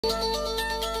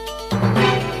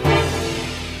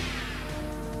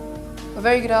A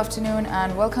very good afternoon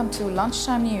and welcome to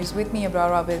Lunchtime News with me,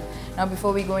 Abrar Abid. Now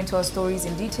before we go into our stories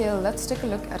in detail, let's take a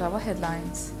look at our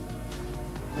headlines.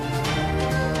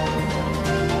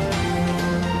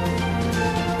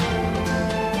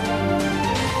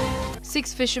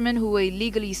 Six fishermen who were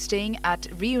illegally staying at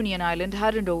Reunion Island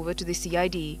handed over to the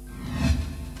CID.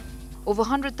 Over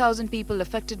 100,000 people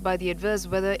affected by the adverse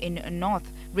weather in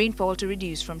North, rainfall to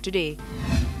reduce from today.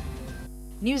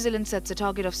 New Zealand sets a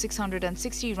target of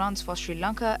 660 runs for Sri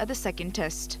Lanka at the second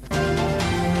test.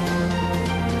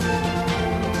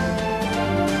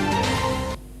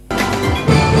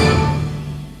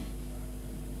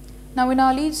 Now in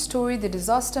our lead story, the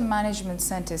Disaster Management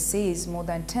Centre says more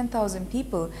than 10,000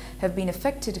 people have been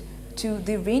affected to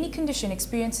the rainy condition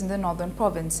experienced in the northern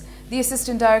province. The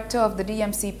Assistant Director of the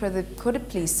DMC, Pradeep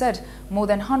Kodipli, said more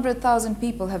than 100,000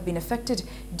 people have been affected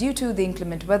due to the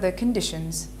inclement weather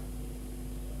conditions.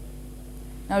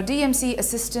 Now, DMC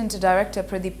Assistant Director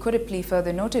Pradeep Kodipli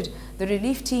further noted the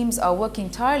relief teams are working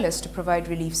tireless to provide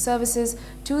relief services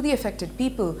to the affected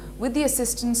people with the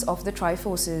assistance of the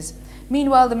Tri-Forces.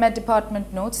 Meanwhile, the Met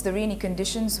Department notes the rainy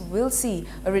conditions will see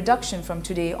a reduction from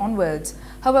today onwards.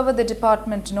 However, the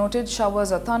department noted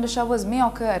showers or thunder showers may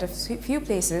occur at a few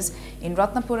places in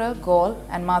Ratnapura, Gaul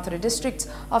and Mathura districts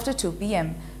after 2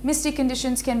 p.m. Misty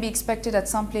conditions can be expected at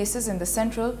some places in the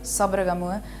central,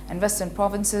 Sabaragamuwa and western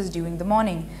provinces during the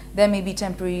morning. There may be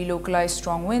temporary localized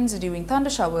strong winds during thunder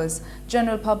showers.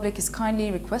 General public is kindly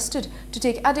requested to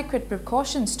take adequate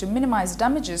precautions to minimize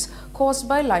damages caused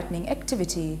by lightning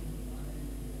activity.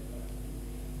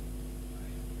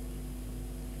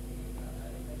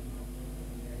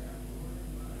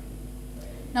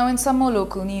 Now in some more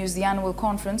local news, the annual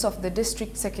conference of the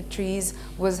district secretaries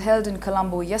was held in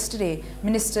Colombo yesterday.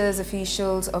 Ministers,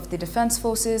 officials of the defence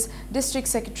forces, district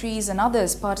secretaries and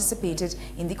others participated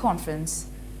in the conference.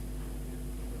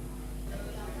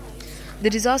 The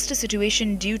disaster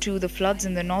situation due to the floods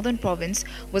in the northern province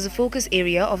was a focus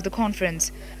area of the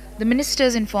conference. The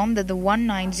ministers informed that the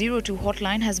 1902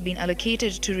 hotline has been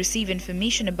allocated to receive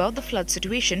information about the flood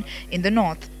situation in the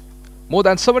north. More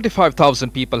than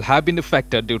 75,000 people have been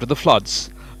affected due to the floods.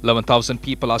 11,000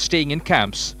 people are staying in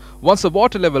camps. Once the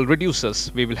water level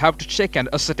reduces, we will have to check and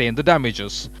ascertain the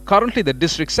damages. Currently, the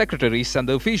district secretaries and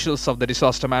the officials of the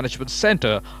Disaster Management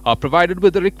Centre are provided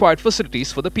with the required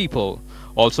facilities for the people.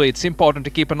 Also, it's important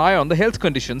to keep an eye on the health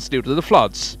conditions due to the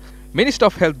floods. Minister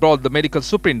of Health brought the medical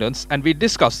superintendents and we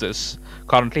discussed this.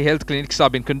 Currently, health clinics are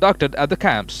being conducted at the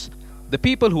camps. The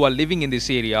people who are living in these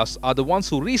areas are the ones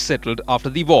who resettled after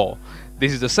the war.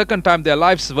 This is the second time their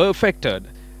lives were affected.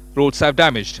 Roads have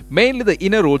damaged. Mainly the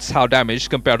inner roads have damaged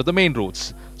compared to the main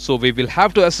roads. So we will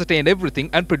have to ascertain everything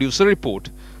and produce a report.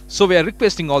 So we are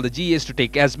requesting all the GAs to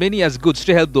take as many as goods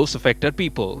to help those affected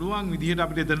people.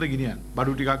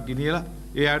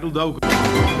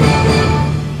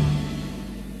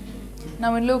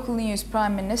 Now in local news,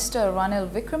 Prime Minister Ranil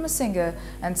Wickremesinghe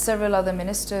and several other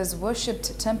ministers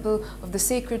worshipped Temple of the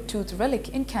Sacred Tooth Relic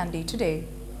in Kandy today.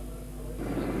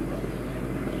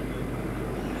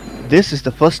 This is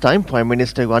the first time Prime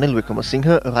Minister Ranil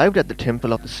Wickremesinghe arrived at the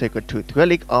Temple of the Sacred Tooth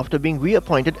Relic after being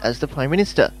reappointed as the Prime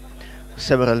Minister.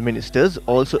 Several ministers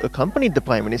also accompanied the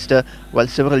Prime Minister while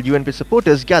several UNP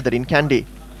supporters gathered in Kandy.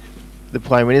 The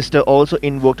Prime Minister also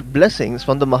invoked blessings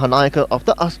from the Mahanayaka of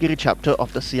the Asgiri chapter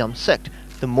of the Siam sect,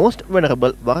 the most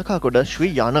venerable Varakakoda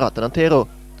Sri Yanaratana Thero.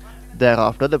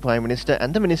 Thereafter, the Prime Minister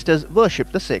and the ministers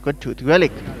worshipped the Sacred Tooth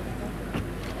Relic.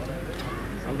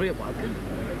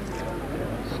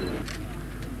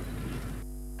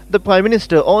 The Prime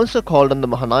Minister also called on the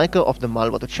Mahanayaka of the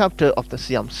Malwatu chapter of the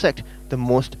Siam sect, the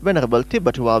most venerable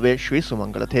Tibetuave Sri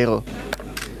Sumangala Thero.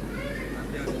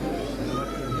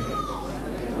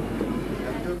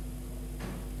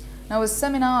 Now, a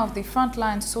seminar of the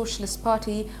Frontline Socialist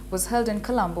Party was held in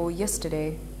Colombo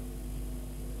yesterday.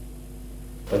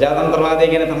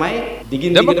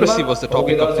 Democracy was the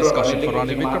topic of discussion for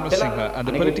Ranil Wickremesinghe and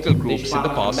the political groups in the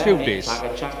past few days.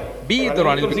 Be it the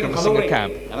Ranil Wickremesinghe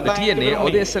camp, the TNA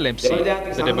or the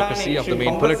SLMC, the democracy of the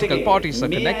main political parties are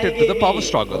connected to the power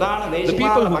struggle. The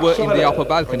people who were in the upper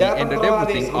balcony ended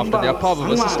everything after their power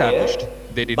was established.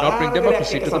 They did not bring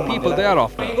democracy to the people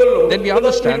thereafter. Then we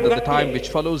understand that the time which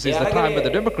follows is the time where the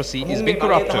democracy is being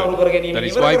corrupted. That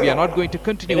is why we are not going to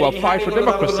continue our fight for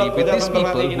democracy with these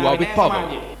people who are with power.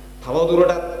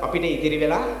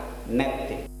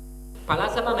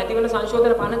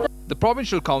 The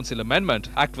Provincial Council Amendment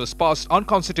Act was passed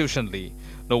unconstitutionally.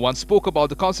 No one spoke about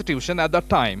the Constitution at that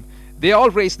time. They all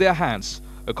raised their hands.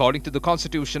 According to the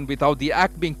Constitution, without the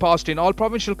Act being passed in all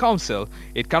Provincial Council,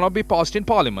 it cannot be passed in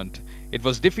Parliament. It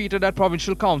was defeated at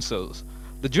Provincial Councils.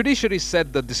 The judiciary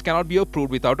said that this cannot be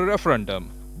approved without a referendum.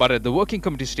 But at the working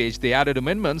committee stage, they added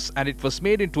amendments and it was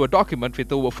made into a document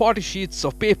with over 40 sheets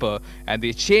of paper, and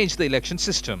they changed the election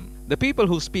system. The people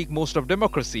who speak most of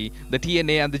democracy, the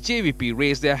TNA and the JVP,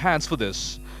 raised their hands for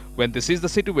this. When this is the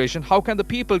situation, how can the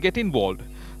people get involved?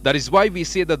 That is why we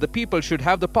say that the people should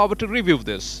have the power to review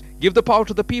this. Give the power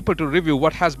to the people to review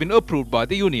what has been approved by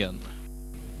the union.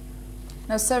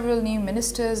 Now, several new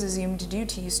ministers assumed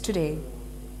duties today.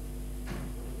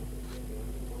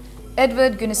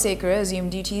 Edward Gunasekara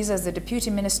assumed duties as the Deputy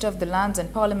Minister of the Lands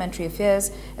and Parliamentary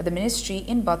Affairs at the Ministry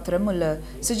in Battaramulla.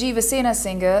 Sajeeva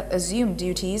Senasinghe assumed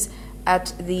duties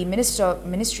at the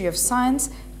Ministry of Science,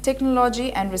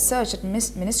 Technology and Research at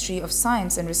Ministry of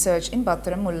Science and Research in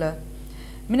Battaramulla.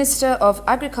 Minister of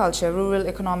Agriculture, Rural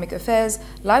Economic Affairs,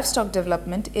 Livestock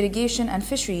Development, Irrigation and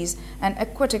Fisheries and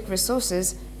Aquatic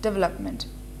Resources Development.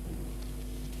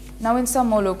 Now in some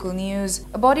more local news,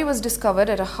 a body was discovered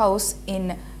at a house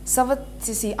in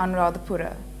Savatsisi,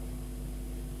 Anuradhapura.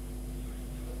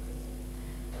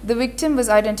 The victim was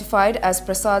identified as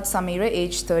Prasad Samira,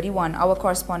 aged 31. Our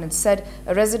correspondent said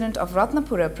a resident of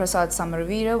Ratnapura, Prasad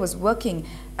Samaravira, was working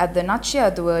at the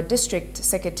Nachiadua district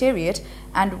secretariat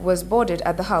and was boarded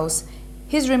at the house.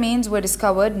 His remains were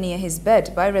discovered near his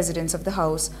bed by residents of the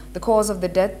house. The cause of the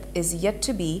death is yet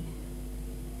to be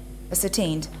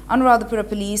ascertained. Anuradhapura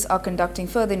police are conducting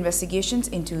further investigations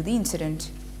into the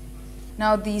incident.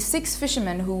 Now, the 6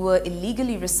 fishermen who were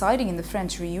illegally residing in the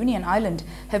French Reunion Island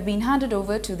have been handed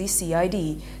over to the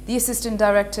CID. The Assistant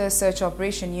Director, Search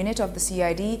Operation Unit of the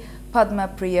CID, Padma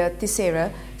Priya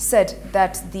Tisera, said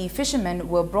that the fishermen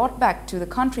were brought back to the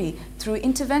country through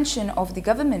intervention of the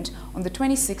government on the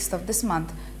 26th of this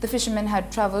month. The fishermen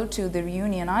had travelled to the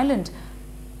Reunion Island,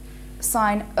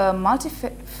 signed a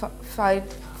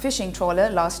multi-fied fishing trawler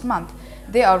last month.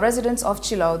 They are residents of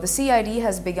Chilao. The CID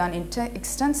has begun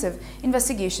extensive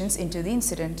investigations into the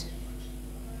incident.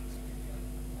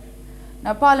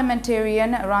 Now,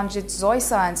 parliamentarian Ranjit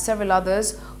Zoysa and several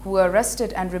others who were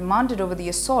arrested and remanded over the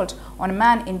assault on a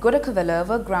man in Godakavela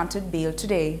were granted bail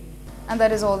today. And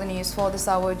that is all the news for this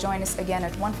hour. Join us again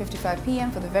at 1:55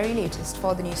 p.m. for the very latest.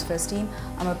 For the News First team,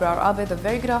 I'm Abrar Abid. A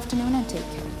very good afternoon and take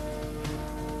care.